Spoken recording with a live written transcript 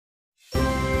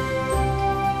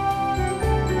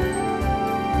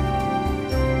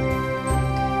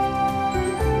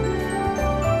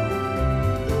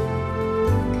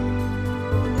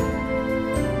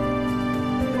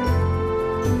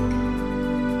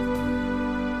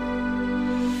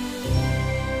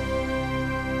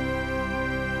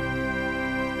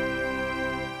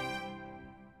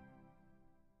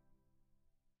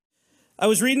I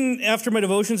was reading after my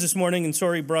devotions this morning, and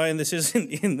sorry, Brian, this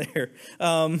isn't in there.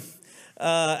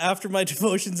 After my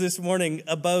devotions this morning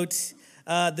about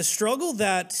the struggle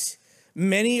that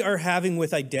many are having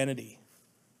with identity.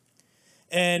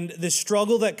 And the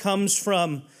struggle that comes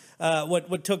from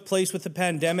what took place with the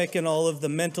pandemic and all of the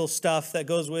mental stuff that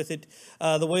goes with it,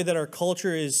 the way that our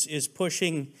culture is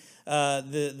pushing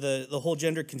the whole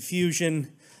gender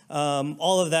confusion,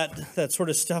 all of that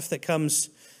sort of stuff that comes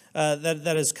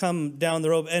that has come down the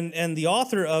road. And the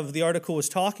author of the article was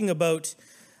talking about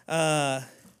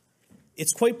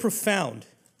it's quite profound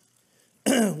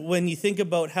when you think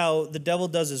about how the devil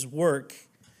does his work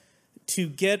to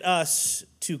get us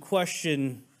to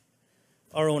question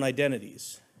our own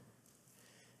identities.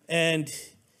 And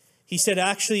he said,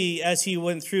 actually, as he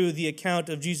went through the account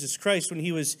of Jesus Christ when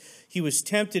he was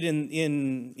tempted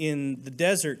in the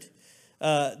desert,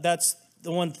 that's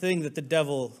the one thing that the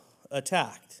devil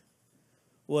attacked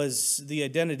was the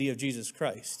identity of Jesus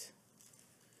Christ.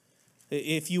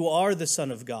 If you are the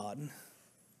Son of God,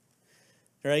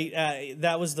 right?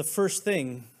 That was the first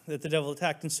thing that the devil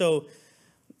attacked. And so,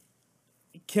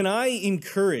 can I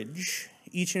encourage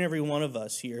each and every one of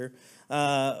us here,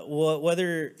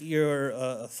 whether you're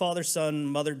a father, son,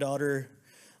 mother, daughter,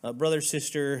 brother,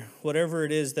 sister, whatever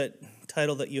it is, that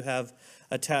title that you have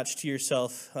attached to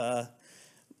yourself,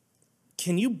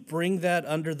 can you bring that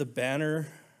under the banner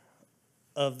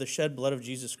of the shed blood of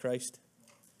Jesus Christ?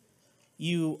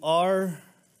 You are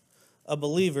a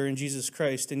believer in Jesus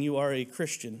Christ, and you are a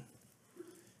Christian,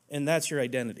 and that's your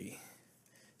identity.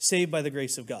 Saved by the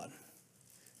grace of God.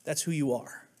 That's who you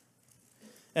are.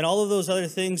 And all of those other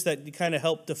things that kind of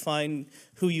help define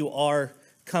who you are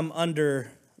come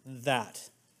under that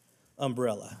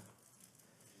umbrella.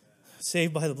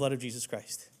 Saved by the blood of Jesus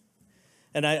Christ.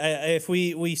 And if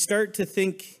we start to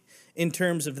think in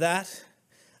terms of that,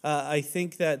 I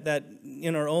think that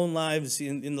in our own lives,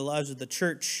 in the lives of the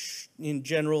church in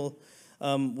general,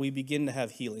 we begin to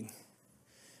have healing.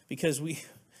 Because we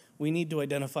need to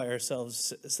identify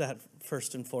ourselves as that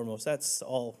first and foremost. That's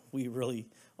all we really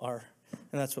are.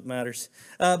 And that's what matters.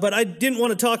 But I didn't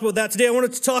want to talk about that today. I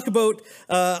wanted to talk about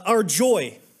our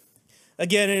joy.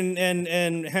 Again,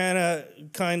 and Hannah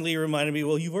kindly reminded me,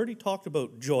 well, you've already talked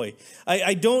about joy.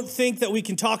 I don't think that we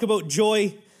can talk about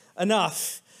joy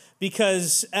enough,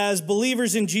 because as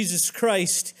believers in Jesus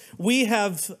Christ, we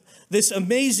have this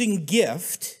amazing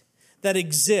gift that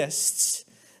exists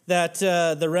that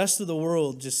the rest of the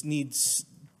world just needs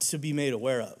to be made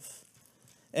aware of.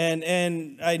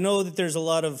 And I know that there's a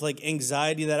lot of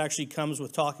anxiety that actually comes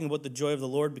with talking about the joy of the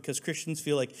Lord, because Christians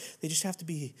feel like they just have to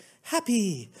be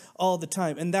happy all the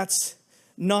time. And that's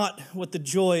not what the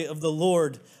joy of the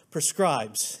Lord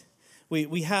prescribes.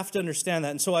 We have to understand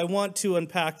that. And so I want to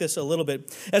unpack this a little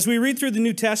bit. As we read through the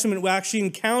New Testament, we actually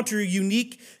encounter a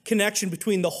unique connection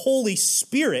between the Holy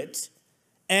Spirit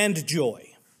and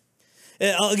joy.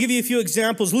 I'll give you a few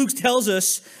examples. Luke tells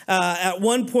us at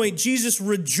one point Jesus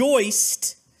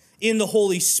rejoiced in the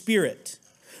Holy Spirit.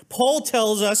 Paul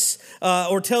tells us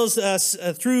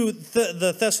through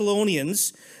the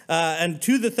Thessalonians and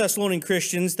to the Thessalonian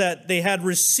Christians that they had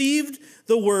received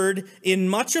the word in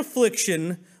much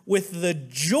affliction with the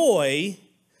joy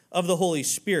of the Holy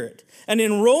Spirit. And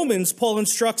in Romans, Paul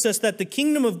instructs us that the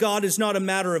kingdom of God is not a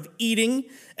matter of eating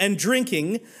and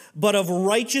drinking, but of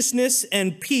righteousness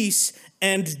and peace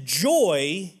and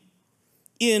joy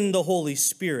in the Holy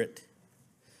Spirit.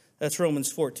 That's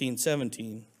Romans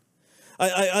 14:17.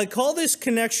 I call this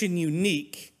connection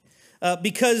unique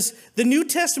because the New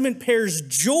Testament pairs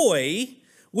joy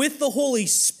with the Holy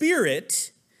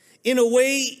Spirit in a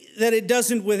way that it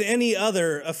doesn't with any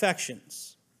other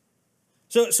affections.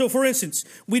 So for instance,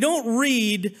 we don't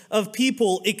read of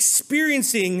people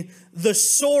experiencing the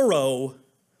sorrow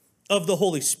of the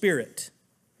Holy Spirit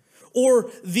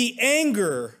or the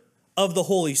anger of the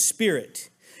Holy Spirit,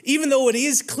 even though it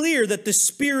is clear that the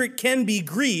Spirit can be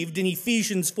grieved in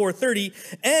Ephesians 4:30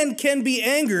 and can be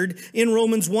angered in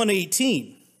Romans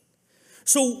 1:18.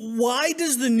 So why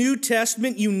does the New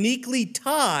Testament uniquely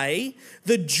tie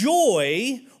the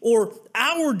joy or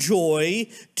our joy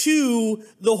to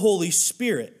the Holy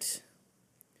Spirit?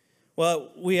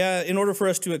 Well, in order for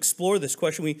us to explore this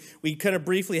question, we kind of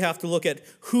briefly have to look at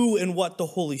who and what the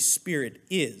Holy Spirit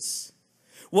is.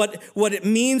 What it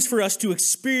means for us to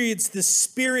experience the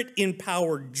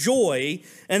Spirit-empowered joy,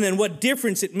 and then what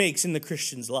difference it makes in the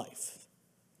Christian's life.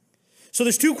 So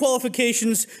there's two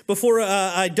qualifications before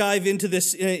I dive into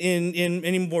this in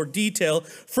any more detail.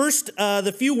 First,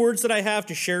 the few words that I have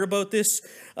to share about this,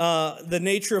 the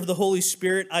nature of the Holy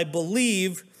Spirit, I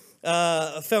believe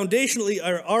are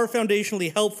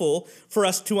foundationally helpful for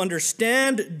us to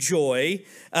understand joy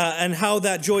and how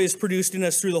that joy is produced in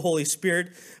us through the Holy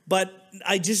Spirit. But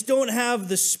I just don't have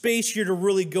the space here to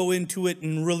really go into it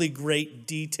in really great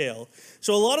detail.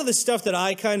 So a lot of the stuff that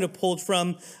I kind of pulled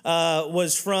from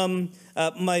was from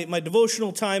my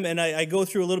devotional time, and I go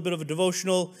through a little bit of a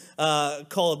devotional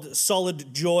called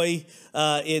Solid Joy.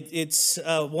 It's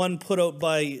one put out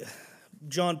by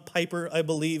John Piper, I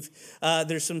believe.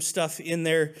 There's some stuff in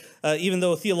there, even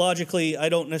though theologically I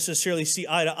don't necessarily see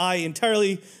eye to eye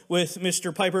entirely with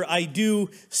Mr. Piper. I do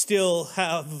still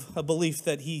have a belief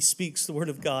that he speaks the word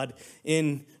of God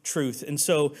in truth. And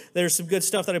so there's some good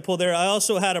stuff that I pulled there. I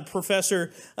also had a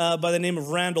professor by the name of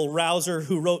Randall Rouser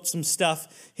who wrote some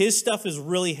stuff. His stuff is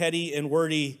really heady and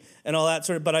wordy and all that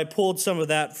sort of, but I pulled some of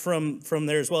that from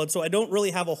there as well. And so I don't really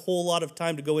have a whole lot of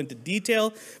time to go into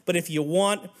detail, but if you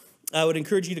want, I would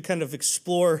encourage you to kind of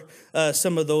explore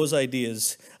some of those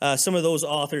ideas, some of those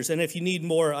authors. And if you need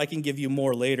more, I can give you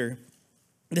more later.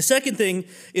 The second thing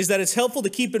is that it's helpful to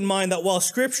keep in mind that while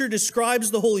Scripture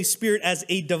describes the Holy Spirit as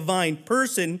a divine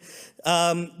person,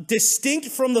 distinct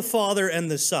from the Father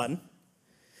and the Son,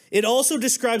 it also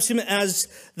describes him as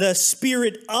the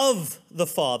Spirit of the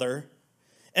Father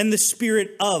and the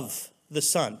Spirit of the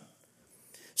Son.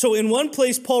 So in one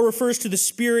place, Paul refers to the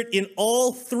Spirit in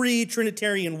all three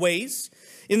Trinitarian ways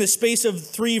in the space of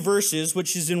 3 verses,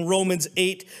 which is in Romans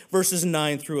 8, verses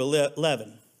 9 through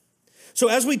 11. So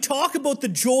as we talk about the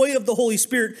joy of the Holy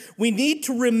Spirit, we need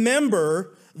to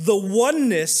remember the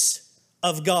oneness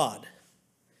of God.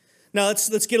 Now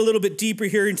let's get a little bit deeper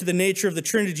here into the nature of the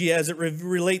Trinity as it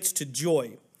relates to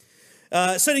joy.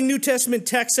 Citing New Testament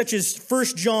texts such as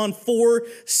 1 John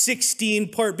 4:16,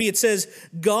 part B, it says,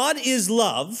 God is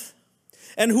love,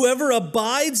 and whoever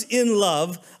abides in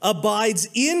love abides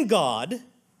in God,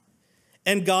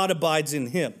 and God abides in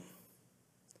him.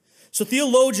 So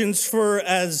theologians for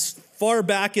as far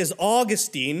back as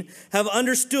Augustine have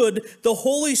understood the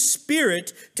Holy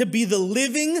Spirit to be the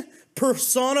living,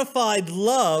 personified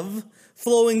love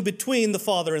flowing between the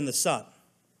Father and the Son.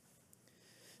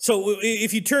 So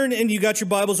if you turn and you got your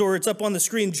Bibles, or it's up on the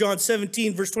screen, John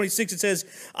 17, verse 26, it says,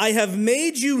 I have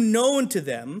made you known to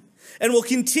them and will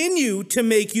continue to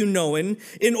make you known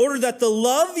in order that the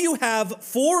love you have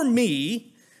for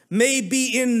me may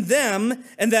be in them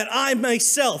and that I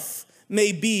myself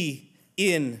may be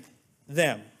in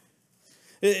them.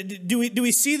 Do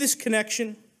we see this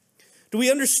connection? Do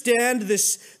we understand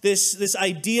this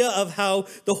idea of how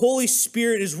the Holy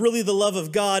Spirit is really the love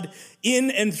of God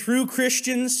in and through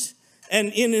Christians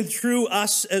and in and through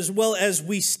us, as well as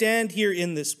we stand here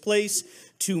in this place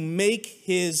to make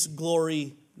his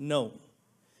glory known?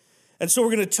 And so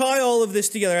we're going to tie all of this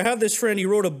together. I have this friend, he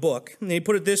wrote a book, and he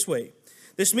put it this way.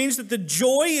 This means that the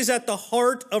joy is at the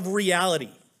heart of reality.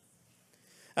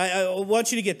 I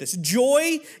want you to get this.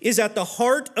 Joy is at the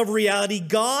heart of reality.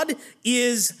 God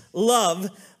is love.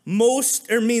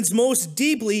 Means most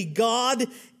deeply, God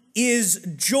is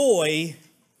joy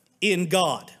in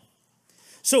God.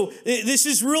 So this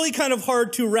is really kind of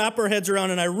hard to wrap our heads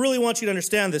around, and I really want you to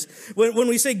understand this. When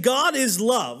we say God is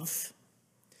love,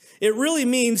 it really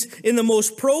means in the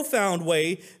most profound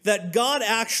way that God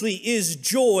actually is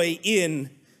joy in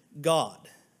God.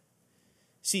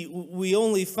 See, we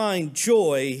only find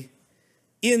joy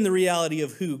in the reality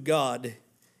of who God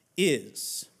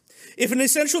is. If an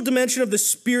essential dimension of the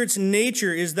Spirit's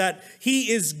nature is that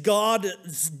he is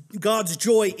God's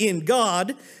joy in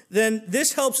God, then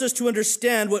this helps us to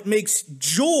understand what makes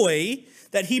joy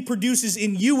that he produces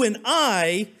in you and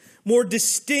I more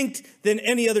distinct than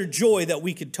any other joy that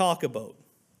we could talk about.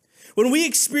 When we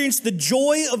experience the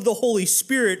joy of the Holy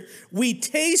Spirit, we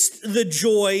taste the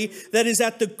joy that is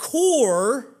at the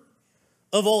core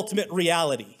of ultimate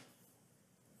reality.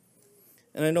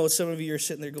 And I know some of you are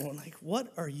sitting there going, like,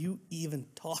 what are you even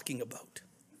talking about?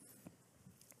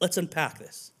 Let's unpack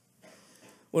this.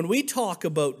 When we talk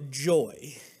about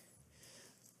joy,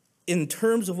 in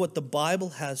terms of what the Bible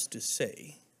has to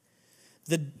say,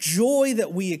 the joy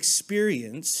that we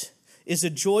experience is a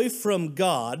joy from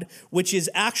God, which is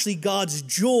actually God's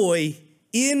joy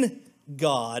in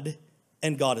God,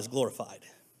 and God is glorified.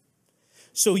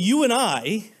 So you and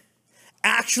I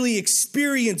actually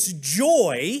experience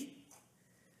joy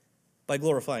by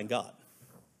glorifying God.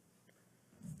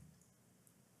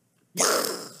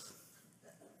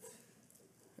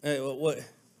 Wait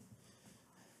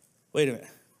a minute.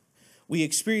 We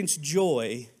experience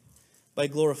joy by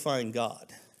glorifying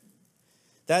God.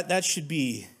 That should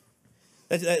be,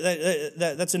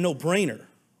 that's a no-brainer,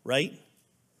 right?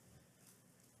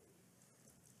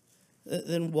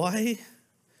 Then why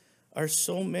are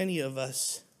so many of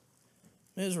us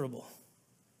Miserable.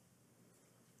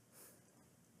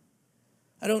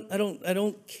 I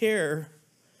don't care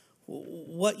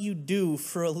what you do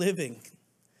for a living.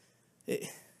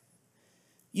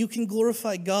 You can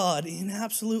glorify God in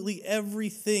absolutely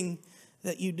everything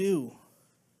that you do.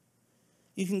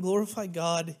 You can glorify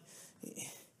God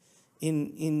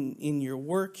in your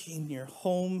work, in your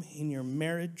home, in your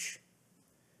marriage.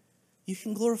 You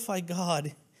can glorify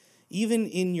God even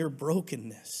in your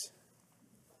brokenness.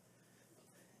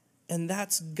 And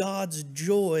that's God's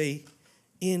joy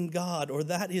in God, or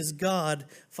that is God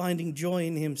finding joy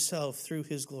in himself through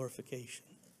his glorification.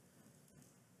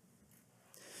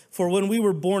 For when we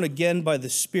were born again by the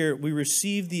Spirit, we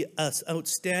received the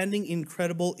outstanding,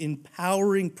 incredible,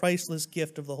 empowering, priceless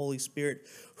gift of the Holy Spirit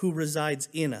who resides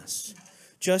in us,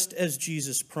 just as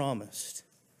Jesus promised.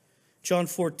 John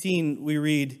 14, we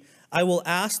read, "I will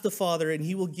ask the Father, and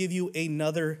he will give you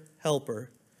another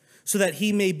helper, so that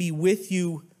he may be with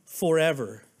you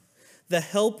forever. The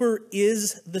helper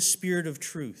is the Spirit of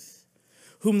truth,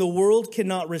 whom the world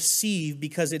cannot receive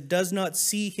because it does not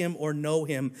see him or know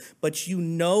him, but you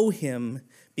know him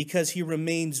because he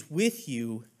remains with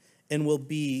you and will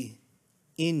be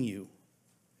in you."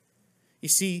 You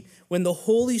see, when the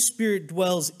Holy Spirit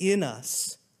dwells in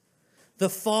us, the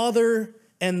Father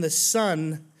and the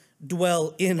Son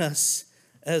dwell in us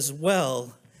as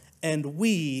well, and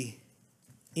we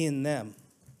in them.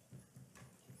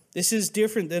 This is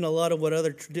different than a lot of what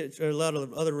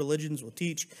other religions will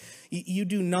teach. You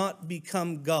do not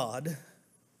become God.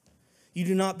 You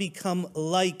do not become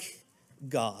like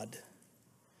God,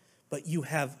 but you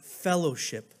have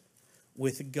fellowship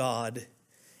with God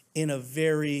in a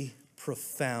very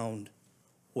profound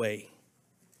way.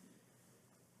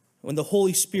 When the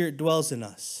Holy Spirit dwells in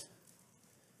us,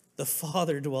 the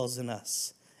Father dwells in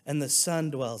us, and the Son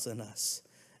dwells in us,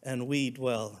 and we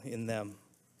dwell in them.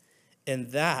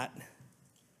 And that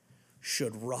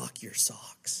should rock your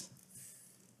socks.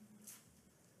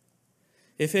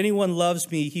 "If anyone loves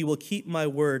me, he will keep my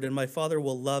word, and my Father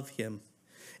will love him.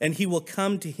 And he will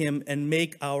come to him and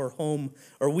make our home,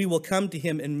 or we will come to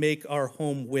him and make our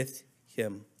home with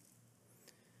him."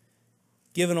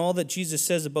 Given all that Jesus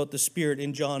says about the Spirit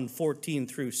in John 14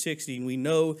 through 16, we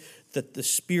know that the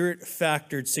Spirit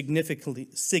factored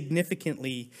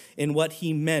significantly in what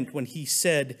he meant when he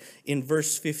said in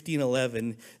verse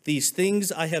 15:11, "These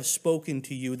things I have spoken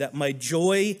to you, that my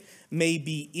joy may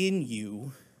be in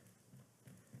you,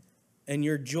 and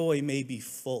your joy may be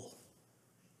full."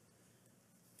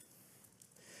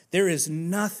 There is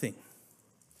nothing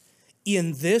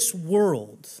in this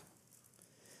world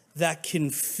that can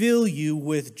fill you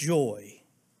with joy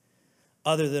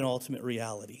other than ultimate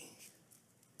reality.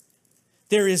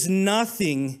 There is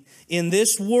nothing in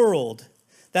this world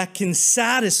that can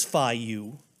satisfy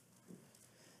you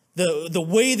the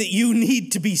way that you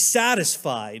need to be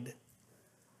satisfied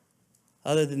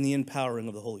other than the empowering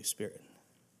of the Holy Spirit.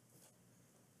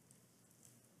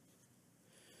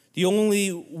 The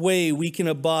only way we can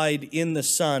abide in the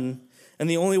Son, and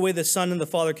the only way the Son and the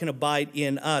Father can abide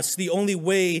in us, the only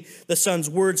way the Son's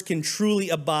words can truly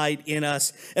abide in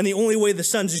us, and the only way the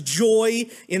Son's joy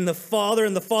in the Father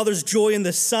and the Father's joy in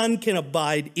the Son can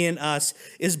abide in us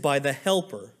is by the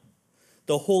Helper,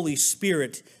 the Holy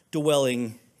Spirit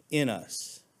dwelling in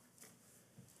us.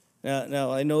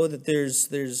 Now I know that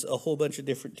there's a whole bunch of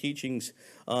different teachings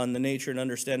on the nature and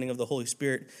understanding of the Holy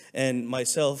Spirit, and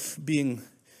myself being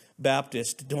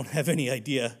Baptist don't have any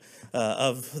idea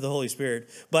of the Holy Spirit.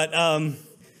 But I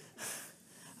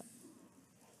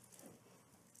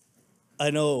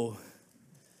know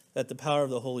that the power of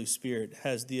the Holy Spirit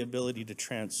has the ability to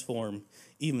transform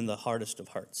even the hardest of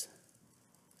hearts.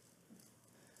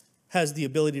 Has the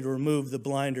ability to remove the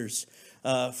blinders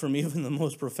from even the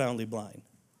most profoundly blind.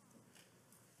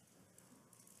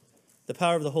 The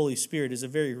power of the Holy Spirit is a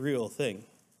very real thing.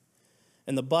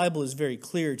 And the Bible is very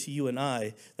clear to you and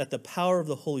I that the power of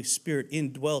the Holy Spirit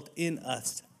indwelt in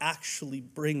us actually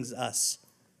brings us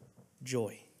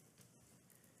joy.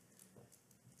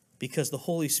 Because the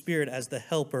Holy Spirit, as the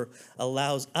helper,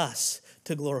 allows us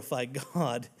to glorify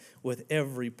God with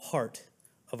every part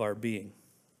of our being.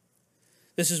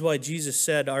 This is why Jesus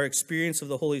said our experience of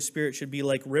the Holy Spirit should be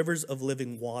like rivers of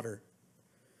living water.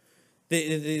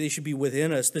 They should be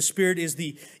within us. The Spirit is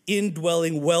the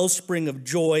indwelling wellspring of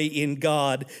joy in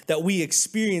God that we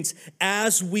experience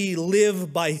as we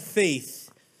live by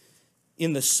faith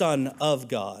in the Son of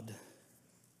God.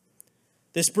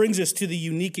 This brings us to the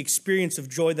unique experience of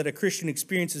joy that a Christian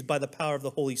experiences by the power of the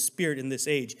Holy Spirit in this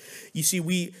age. You see,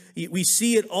 we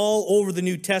see it all over the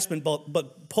New Testament,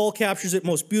 but Paul captures it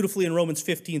most beautifully in Romans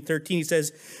 15:13. He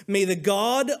says, "May the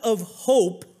God of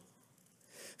hope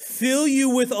fill you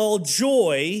with all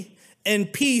joy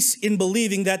and peace in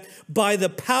believing, that by the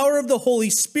power of the Holy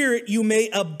Spirit you may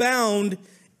abound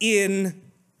in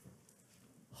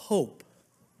hope.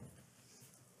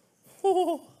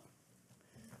 Oh,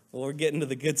 well, we're getting to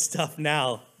the good stuff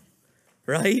now,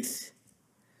 right?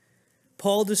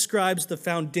 Paul describes the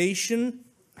foundation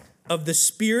of the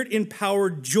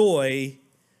Spirit-empowered joy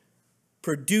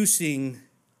producing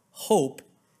hope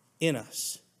in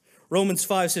us. Romans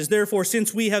 5 says, therefore,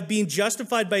 since we have been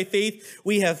justified by faith,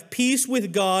 we have peace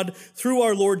with God through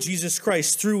our Lord Jesus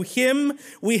Christ. Through him,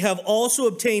 we have also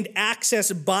obtained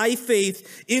access by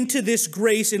faith into this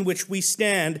grace in which we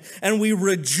stand, and we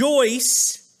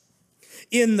rejoice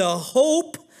in the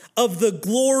hope of the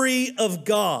glory of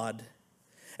God.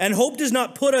 And hope does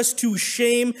not put us to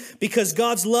shame, because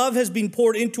God's love has been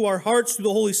poured into our hearts through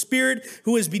the Holy Spirit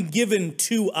who has been given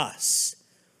to us.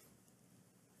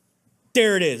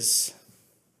 There it is.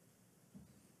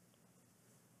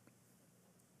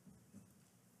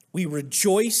 We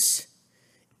rejoice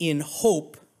in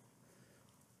hope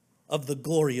of the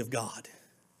glory of God.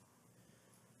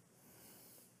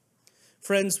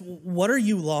 Friends, what are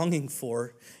you longing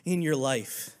for in your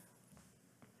life?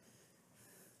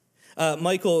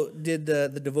 Michael did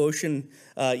the devotion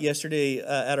yesterday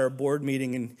at our board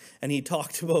meeting, and he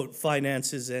talked about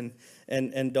finances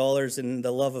and dollars and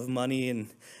the love of money and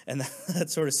that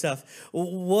sort of stuff.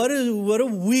 What do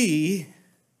we,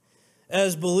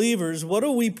 as believers, what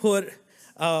do we put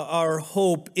our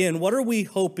hope in? What are we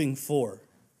hoping for?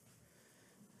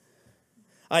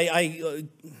 I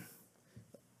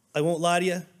won't lie to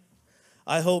you.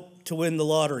 I hope to win the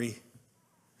lottery.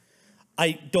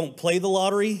 I don't play the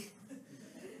lottery,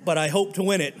 but I hope to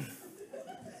win it.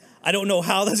 I don't know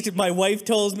how that's. My wife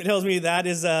tells me that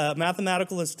is a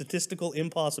mathematical and statistical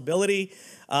impossibility.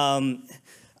 But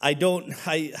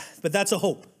that's a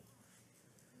hope.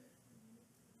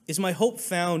 Is my hope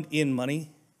found in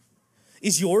money?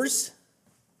 Is yours?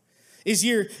 Is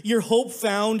your hope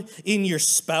found in your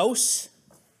spouse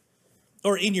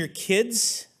or in your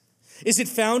kids? Is it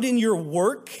found in your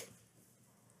work?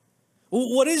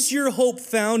 What is your hope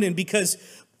found in? Because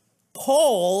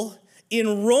Paul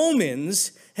in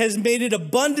Romans has made it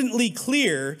abundantly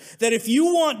clear that if you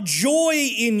want joy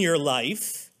in your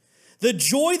life, the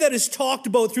joy that is talked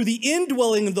about through the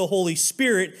indwelling of the Holy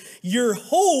Spirit, your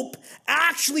hope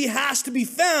actually has to be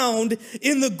found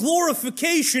in the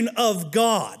glorification of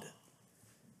God.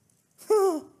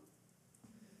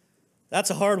 That's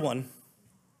a hard one.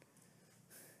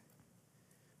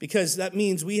 Because that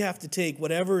means we have to take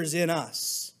whatever is in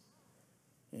us,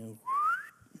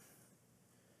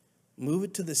 move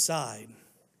it to the side,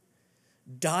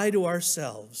 die to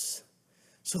ourselves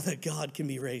so that God can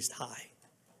be raised high.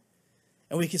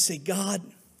 And we can say, God,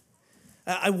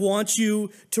 I want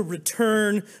you to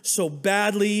return so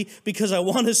badly because I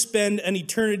want to spend an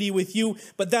eternity with you.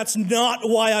 But that's not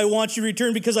why I want you to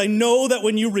return, because I know that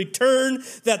when you return,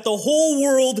 that the whole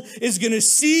world is going to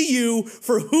see you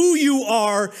for who you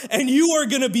are, and you are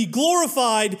going to be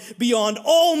glorified beyond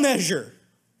all measure.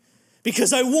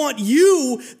 Because I want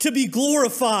you to be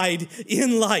glorified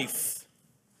in life.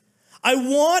 I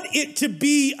want it to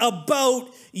be about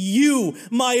you.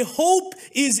 My hope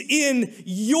is in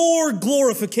your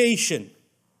glorification.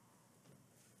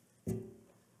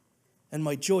 And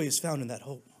my joy is found in that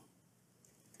hope.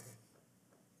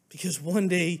 Because one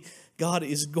day God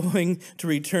is going to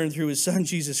return through his Son,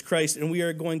 Jesus Christ, and we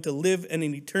are going to live in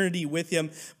an eternity with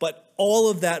him. But all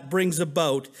of that brings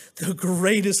about the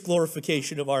greatest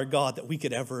glorification of our God that we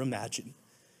could ever imagine.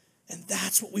 And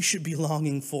that's what we should be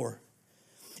longing for.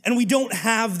 And we don't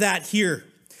have that here.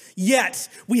 Yet,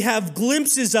 we have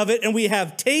glimpses of it, and we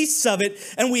have tastes of it,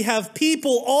 and we have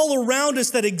people all around us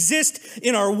that exist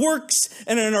in our works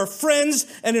and in our friends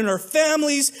and in our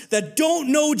families that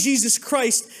don't know Jesus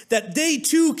Christ, that they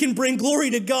too can bring glory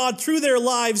to God through their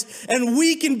lives, and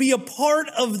we can be a part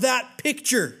of that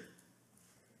picture.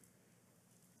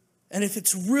 And if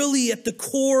it's really at the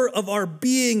core of our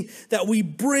being that we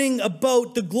bring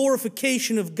about the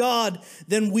glorification of God,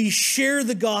 then we share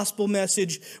the gospel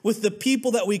message with the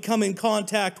people that we come in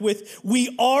contact with.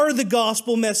 We are the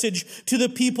gospel message to the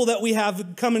people that we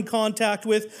have come in contact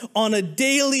with on a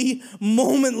daily,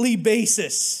 momently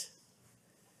basis.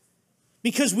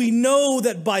 Because we know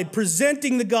that by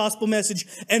presenting the gospel message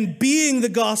and being the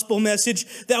gospel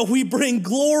message, that we bring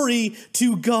glory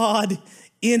to God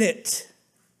in it.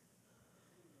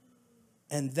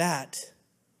 And that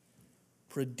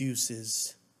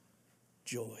produces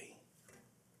joy.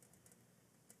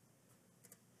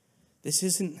 This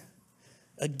isn't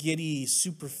a giddy,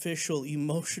 superficial,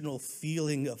 emotional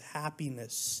feeling of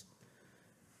happiness.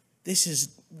 This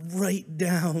is right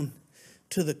down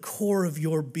to the core of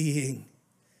your being.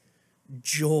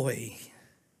 Joy.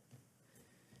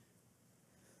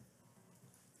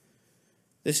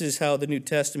 This is how the New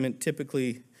Testament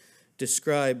typically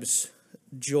describes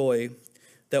joy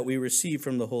that we receive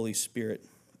from the Holy Spirit.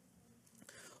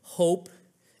 Hope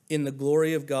in the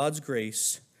glory of God's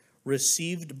grace,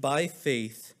 received by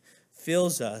faith,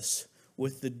 fills us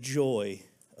with the joy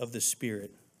of the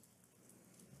Spirit.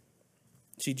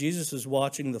 See, Jesus was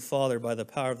watching the Father by the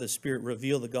power of the Spirit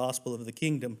reveal the gospel of the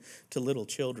kingdom to little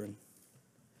children,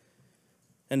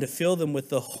 and to fill them with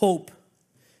the hope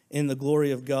in the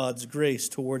glory of God's grace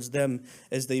towards them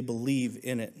as they believe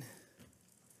in it.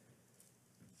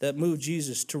 That moved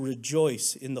Jesus to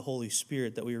rejoice in the Holy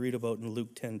Spirit that we read about in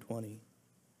Luke 10:20.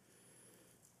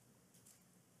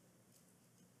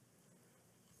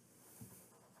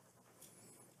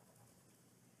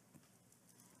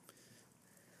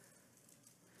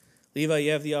 Levi,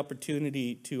 you have the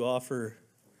opportunity to offer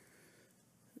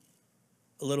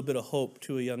a little bit of hope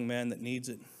to a young man that needs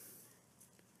it.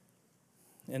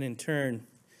 And in turn,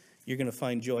 you're going to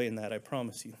find joy in that, I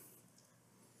promise you.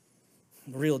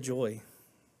 Real joy.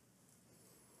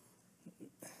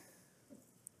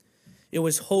 It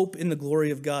was hope in the glory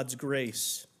of God's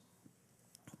grace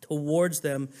towards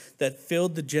them that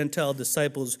filled the Gentile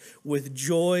disciples with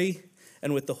joy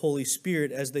and with the Holy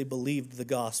Spirit as they believed the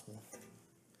gospel.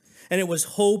 And it was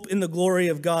hope in the glory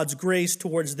of God's grace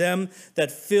towards them that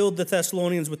filled the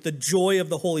Thessalonians with the joy of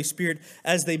the Holy Spirit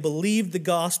as they believed the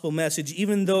gospel message,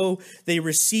 even though they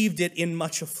received it in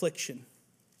much affliction.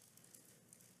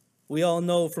 We all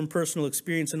know from personal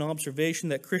experience and observation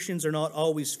that Christians are not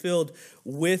always filled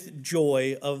with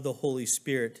joy of the Holy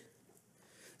Spirit.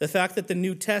 The fact that the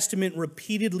New Testament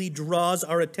repeatedly draws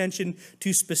our attention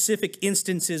to specific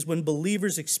instances when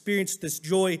believers experience this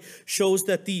joy shows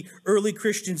that the early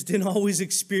Christians didn't always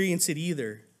experience it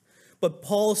either. But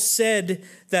Paul said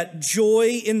that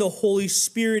joy in the Holy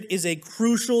Spirit is a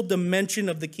crucial dimension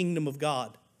of the kingdom of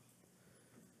God.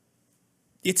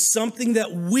 It's something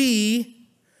that we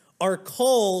are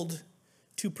called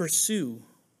to pursue.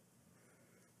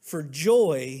 For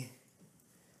joy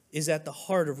is at the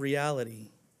heart of reality.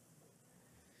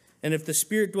 And if the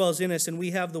Spirit dwells in us and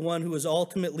we have the one who is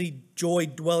ultimately joy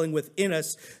dwelling within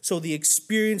us, so the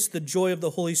joy of the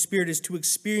Holy Spirit is to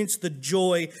experience the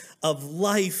joy of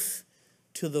life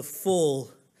to the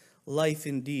full, life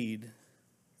indeed.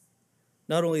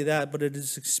 Not only that, but it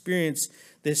is experience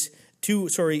this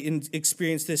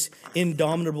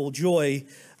indomitable joy.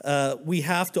 We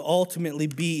have to ultimately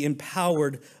be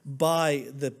empowered by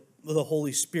the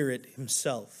Holy Spirit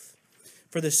himself.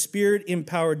 For the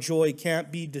Spirit-empowered joy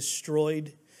can't be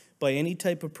destroyed by any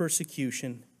type of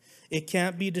persecution. It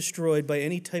can't be destroyed by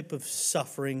any type of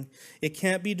suffering. It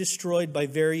can't be destroyed by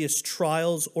various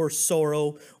trials or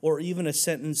sorrow or even a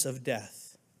sentence of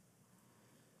death.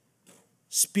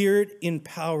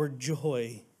 Spirit-empowered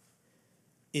joy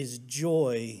is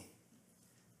joy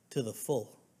to the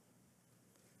full.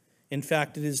 In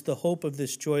fact, it is the hope of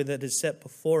this joy that is set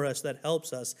before us that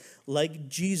helps us, like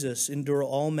Jesus, endure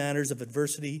all manners of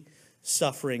adversity,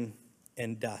 suffering,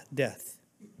 and death.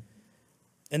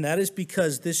 And that is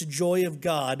because this joy of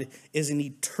God is an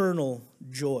eternal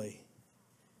joy.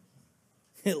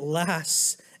 It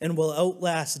lasts and will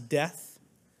outlast death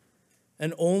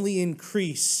and only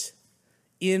increase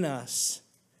in us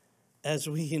as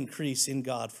we increase in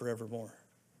God forevermore.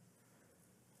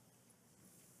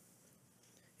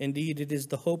 Indeed, it is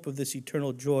the hope of this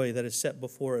eternal joy that is set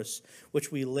before us,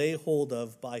 which we lay hold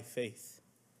of by faith,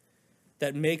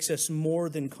 that makes us more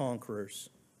than conquerors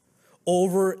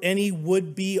over any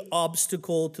would-be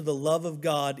obstacle to the love of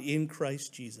God in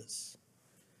Christ Jesus.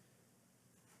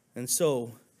 And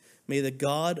so, may the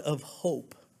God of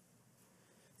hope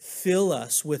fill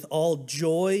us with all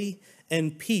joy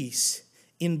and peace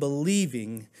in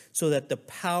believing, so that the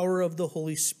power of the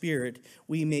Holy Spirit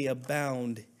we may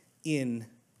abound in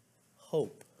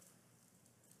hope.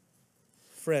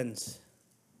 Friends,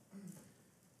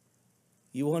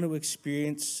 you want to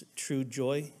experience true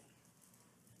joy?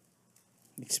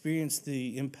 Experience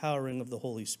the empowering of the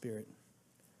Holy Spirit.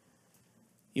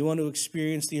 You want to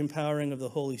experience the empowering of the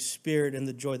Holy Spirit and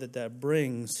the joy that that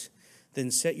brings,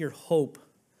 then set your hope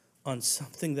on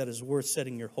something that is worth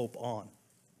setting your hope on.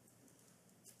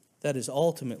 That is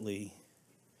ultimately,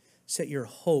 set your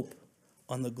hope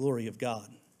on the glory of God.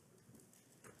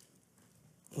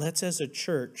 Let's, as a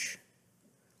church,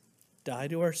 die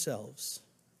to ourselves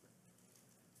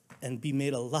and be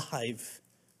made alive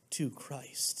to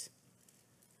Christ.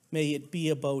 May it be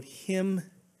about him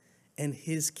and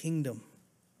his kingdom,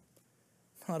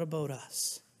 not about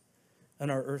us.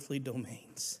 and our earthly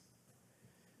domains.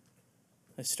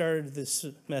 I started this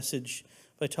message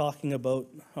by talking about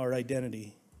our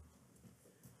identity.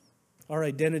 Our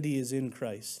identity is in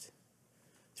Christ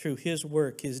through his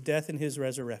work, his death, and his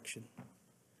resurrection.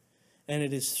 And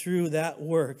it is through that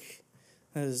work,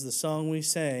 as the song we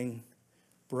sang,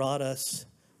 brought us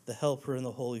the Helper and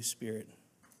the Holy Spirit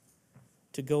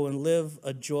to go and live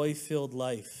a joy-filled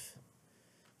life,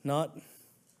 not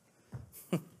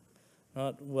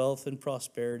wealth and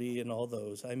prosperity and all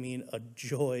those. I mean a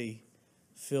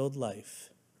joy-filled life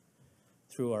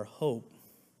through our hope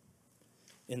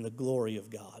in the glory of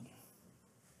God.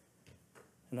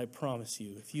 And I promise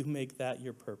you, if you make that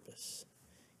your purpose,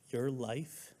 your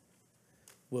life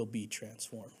will be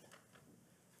transformed.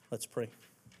 Let's pray.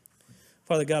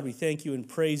 Father God, we thank you and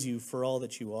praise you for all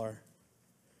that you are.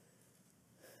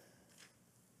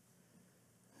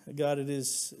 God, it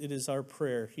is our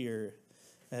prayer here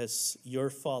as your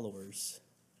followers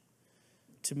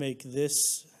to make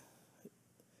this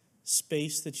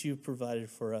space that you've provided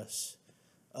for us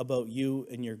about you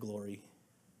and your glory.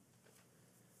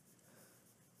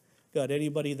 God,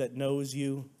 anybody that knows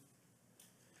you,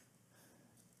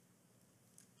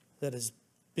 that has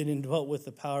been indwelt with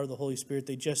the power of the Holy Spirit,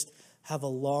 they just have a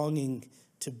longing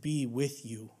to be with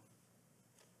you.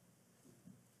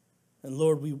 And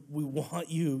Lord, we want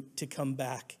you to come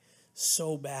back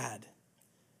so bad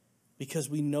because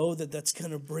we know that that's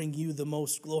going to bring you the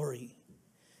most glory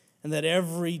and that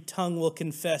every tongue will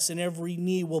confess and every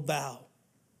knee will bow.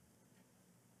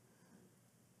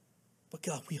 But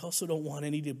God, we also don't want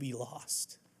any to be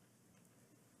lost.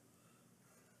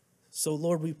 So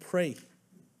Lord, we pray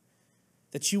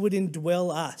that you would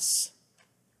indwell us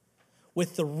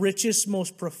with the richest,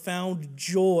 most profound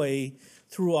joy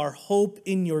through our hope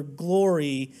in your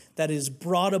glory that is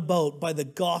brought about by the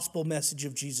gospel message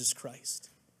of Jesus Christ.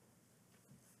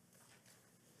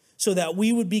 So that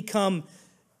we would become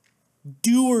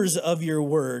doers of your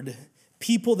word,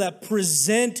 people that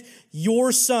present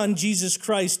your Son, Jesus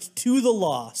Christ, to the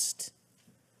lost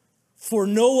for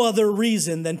no other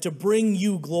reason than to bring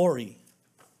you glory.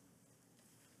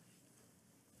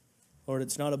 Lord,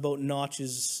 it's not about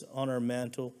notches on our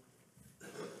mantle.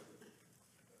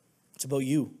 It's about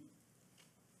you.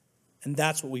 And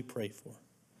that's what we pray for.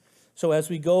 So as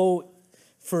we go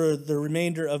for the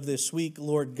remainder of this week,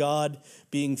 Lord God,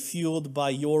 being fueled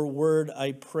by your word,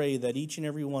 I pray that each and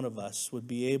every one of us would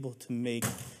be able to make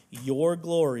your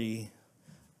glory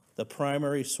the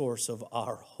primary source of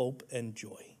our hope and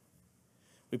joy.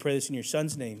 We pray this in your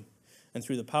Son's name and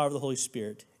through the power of the Holy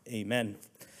Spirit. Amen.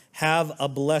 Have a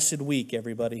blessed week,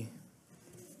 everybody.